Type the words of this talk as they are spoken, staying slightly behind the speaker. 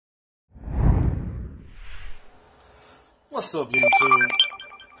What's up, YouTube?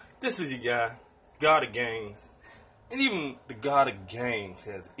 This is your guy, God of Games. And even the God of Games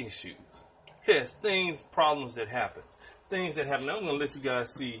has issues. Yes, problems that happen. Things that happen. I'm going to let you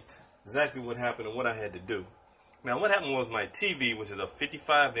guys see exactly what happened and what I had to do. Now, what happened was my TV, which is a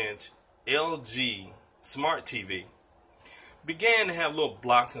 55-inch LG smart TV, began to have little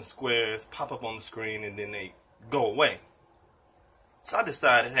blocks and squares pop up on the screen and then they go away. So I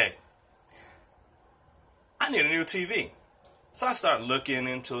decided, hey, I need a new TV. So I started looking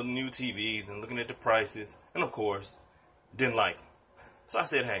into new TVs and looking at the prices, and of course, didn't like them. So I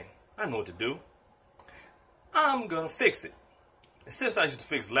said, hey, I know what to do. I'm gonna fix it. And since I used to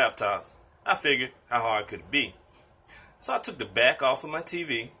fix laptops, I figured how hard could it be. So I took the back off of my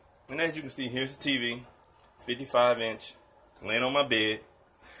TV, and as you can see, here's the TV, 55-inch, laying on my bed.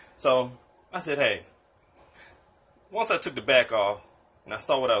 So I said, hey, once I took the back off and I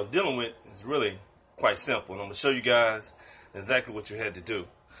saw what I was dealing with, it's really quite simple. And I'm going to show you guys exactly what you had to do.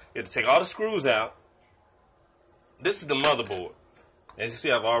 You had to take all the screws out. This is the motherboard. As you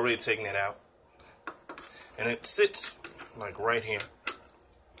see, I've already taken it out. And it sits like right here.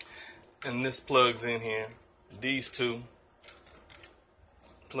 And this plugs in here. These two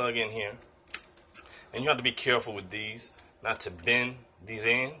plug in here. And you have to be careful with these, not to bend these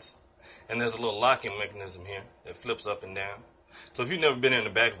ends. And there's a little locking mechanism here that flips up and down. So if you've never been in the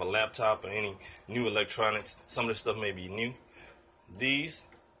back of a laptop or any new electronics, some of this stuff may be new. These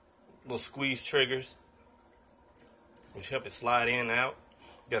little squeeze triggers, which help it slide in and out.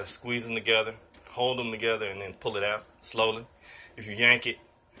 You gotta squeeze them together, hold them together, and then pull it out slowly. If you yank it,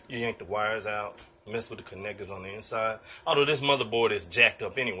 you yank the wires out, mess with the connectors on the inside. Although this motherboard is jacked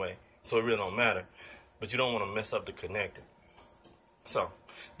up anyway, so it really don't matter. But you don't want to mess up the connector. So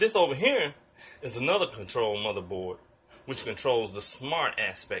this over here is another control motherboard, which controls the smart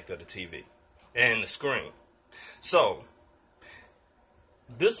aspect of the TV and the screen. So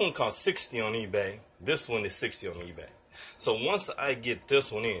this one costs $60 on eBay. This one is $60 on eBay. So once I get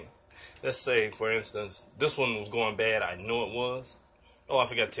this one in, let's say, for instance, this one was going bad. I know it was. Oh, I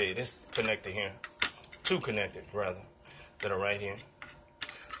forgot to tell you, this connector here, two connectors rather, that are right here.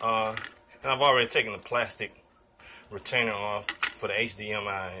 And I've already taken the plastic retainer off for the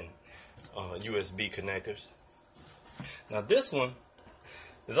HDMI and USB connectors. Now this one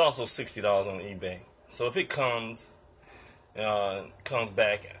is also $60 on eBay. So if it comes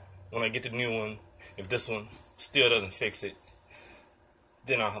back when I get the new one, if this one still doesn't fix it,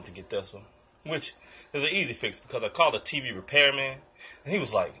 then I'll have to get this one, which is an easy fix because I called a TV repairman and he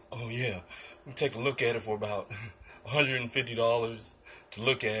was like, oh yeah, we take a look at it for about $150 to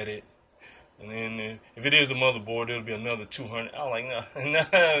look at it. And then if it is the motherboard, it'll be another $200. I was like,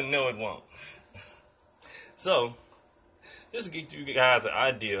 no, no, it won't. So, just to give you guys an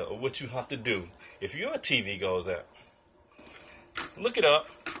idea of what you have to do if your TV goes out. Look it up,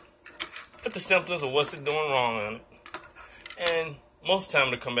 put the symptoms of what's it doing wrong on it, and most of the time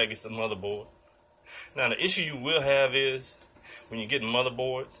it'll come back against the motherboard. Now, the issue you will have is when you get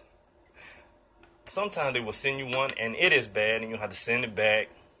motherboards, sometimes they will send you one and it is bad and you'll have to send it back.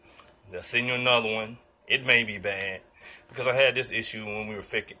 They'll send you another one. It may be bad because I had this issue when we were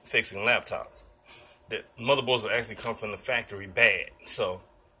fixing laptops. That motherboards will actually come from the factory bad. So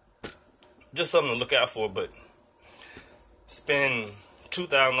just something to look out for. But spend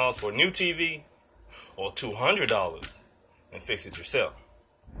 $2,000 for a new TV or $200 and fix it yourself.